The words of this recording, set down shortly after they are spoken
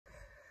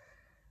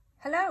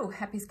Hello,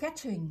 happy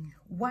sketching!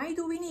 Why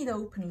do we need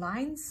open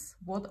lines?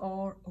 What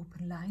are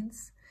open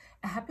lines?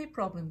 A happy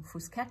problem for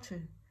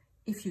Sketcher.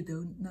 If you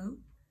don't know,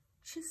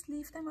 just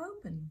leave them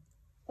open.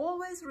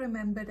 Always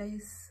remember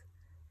this.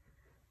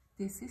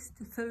 This is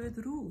the third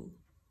rule.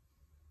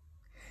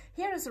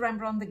 Here is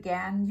Rembrandt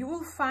again. You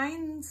will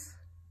find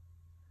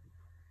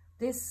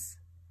this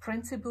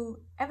principle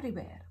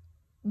everywhere.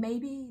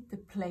 Maybe the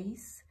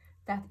place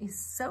that is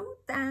so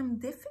damn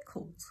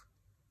difficult.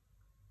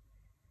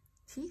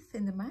 Teeth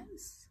in the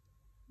mouth,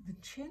 the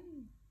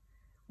chin,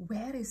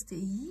 where is the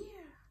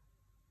ear?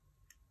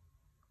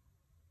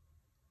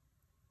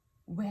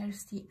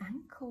 Where's the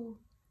ankle?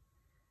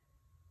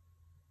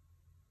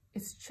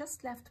 It's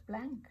just left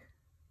blank.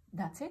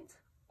 That's it?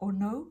 Or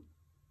no?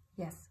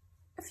 Yes,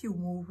 a few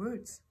more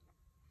words.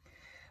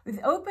 With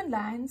open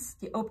lines,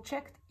 the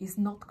object is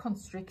not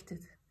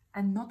constricted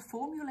and not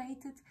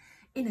formulated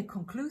in a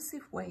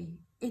conclusive way.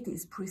 It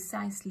is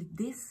precisely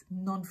this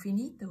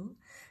non-finito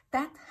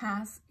that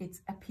has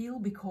its appeal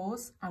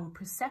because our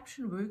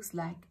perception works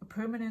like a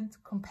permanent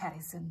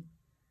comparison.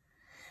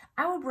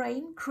 Our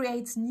brain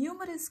creates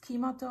numerous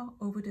schemata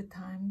over the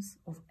times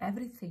of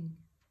everything.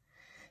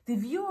 The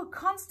viewer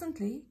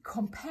constantly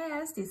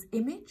compares this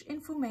image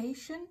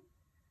information,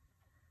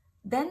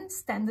 then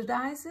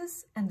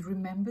standardizes and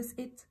remembers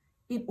it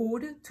in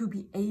order to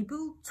be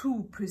able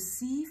to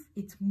perceive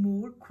it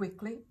more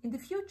quickly in the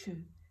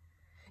future.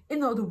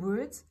 In other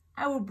words,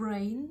 our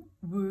brain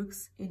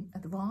works in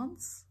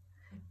advance.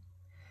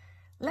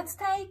 Let's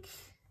take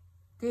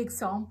the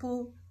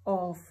example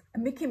of a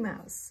Mickey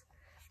Mouse.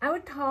 Our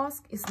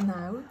task is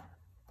now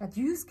that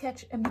you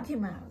sketch a Mickey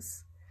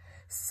Mouse.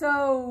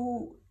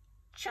 So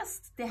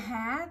just the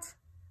head,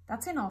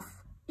 that's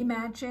enough.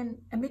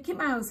 Imagine a Mickey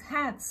Mouse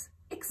head,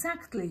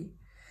 exactly.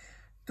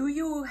 Do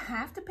you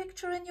have the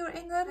picture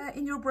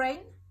in your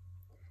brain?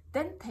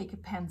 Then take a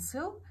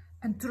pencil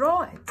and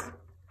draw it.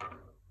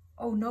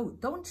 Oh no,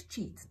 don't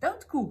cheat,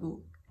 don't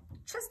Google,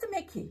 just a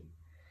Mickey.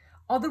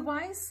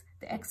 Otherwise,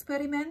 the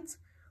experiment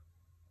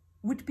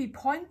would be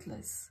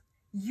pointless.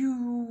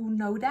 You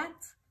know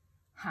that,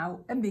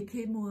 how a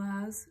Mickey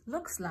Mouse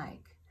looks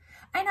like.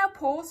 I now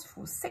pause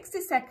for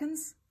 60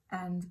 seconds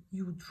and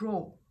you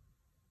draw.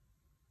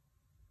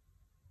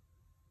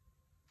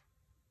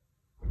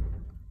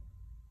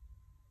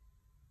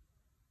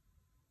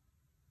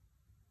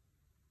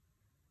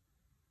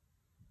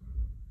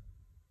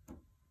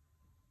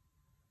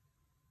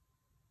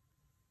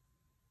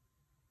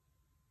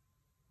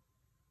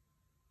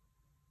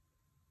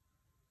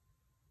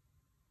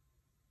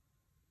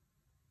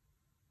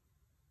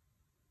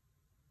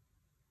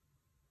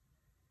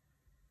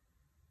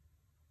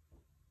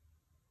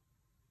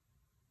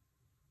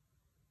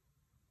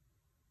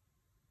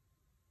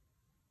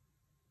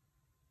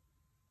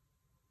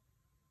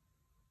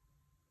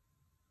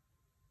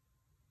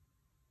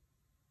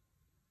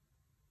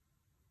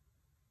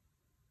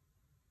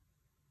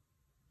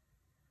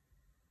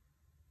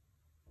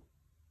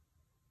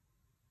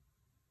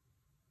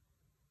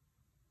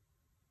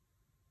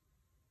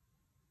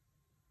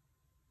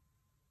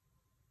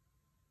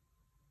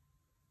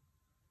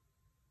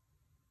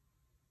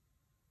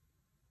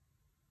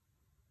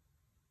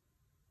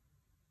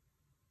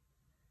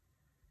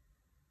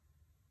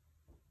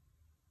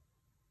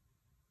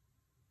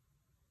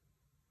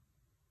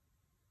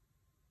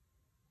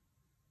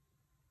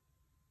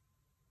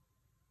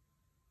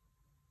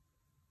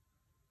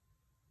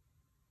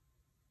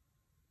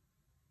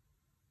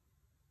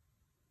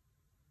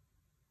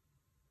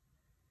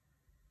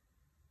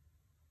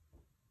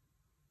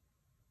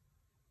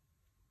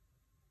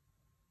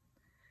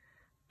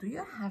 Do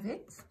you have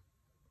it?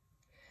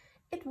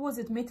 It was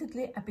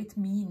admittedly a bit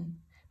mean,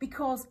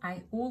 because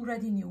I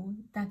already knew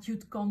that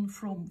you'd gone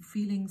from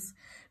feelings,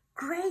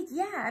 great,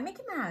 yeah, a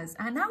Mickey Mouse,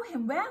 I know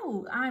him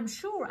well, I'm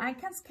sure I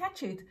can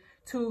sketch it,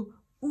 to,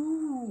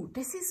 ooh,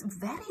 this is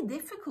very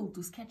difficult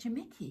to sketch a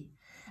Mickey.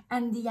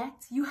 And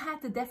yet you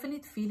had the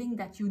definite feeling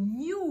that you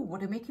knew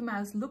what a Mickey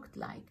Mouse looked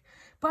like,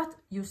 but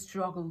you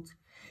struggled.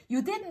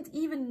 You didn't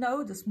even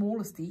know the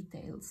smallest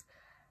details.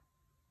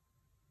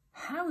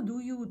 How do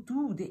you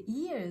do the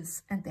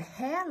ears and the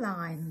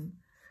hairline?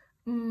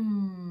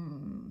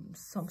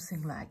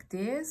 Something like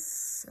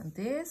this and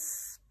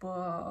this, but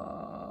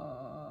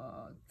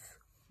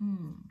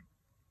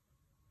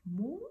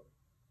more?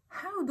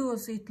 How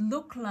does it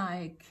look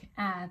like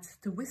at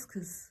the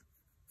whiskers?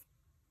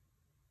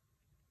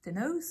 The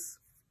nose?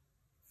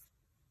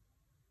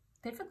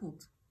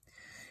 Difficult.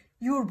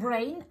 Your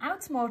brain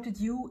outsmarted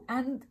you,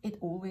 and it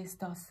always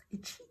does.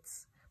 It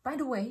cheats. By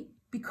the way,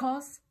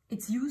 because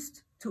it's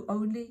used to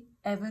only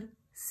ever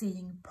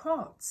seeing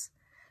parts.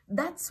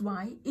 That's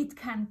why it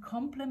can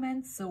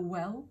complement so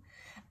well,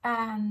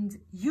 and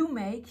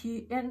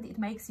it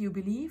makes you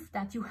believe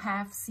that you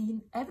have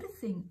seen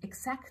everything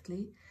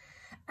exactly,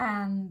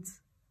 and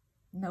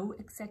no,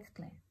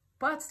 exactly.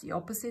 But the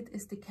opposite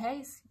is the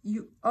case.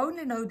 You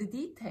only know the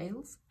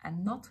details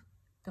and not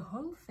the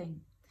whole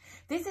thing.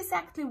 This is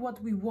exactly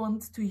what we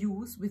want to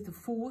use with the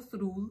fourth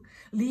rule,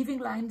 leaving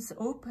lines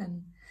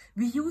open.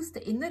 We use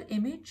the inner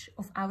image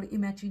of our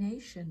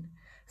imagination.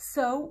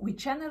 So we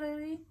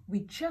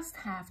just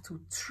have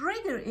to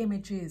trigger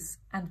images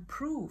and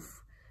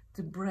proof.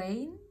 The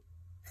brain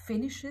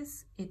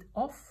finishes it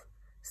off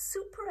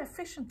super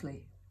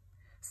efficiently.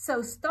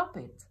 So stop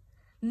it,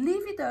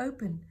 leave it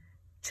open,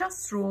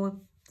 just draw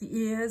the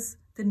ears,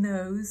 the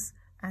nose,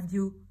 and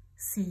you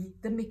see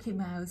the Mickey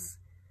Mouse.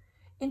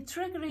 In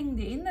triggering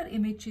the inner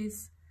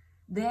images,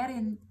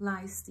 therein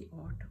lies the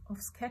art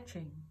of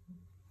sketching.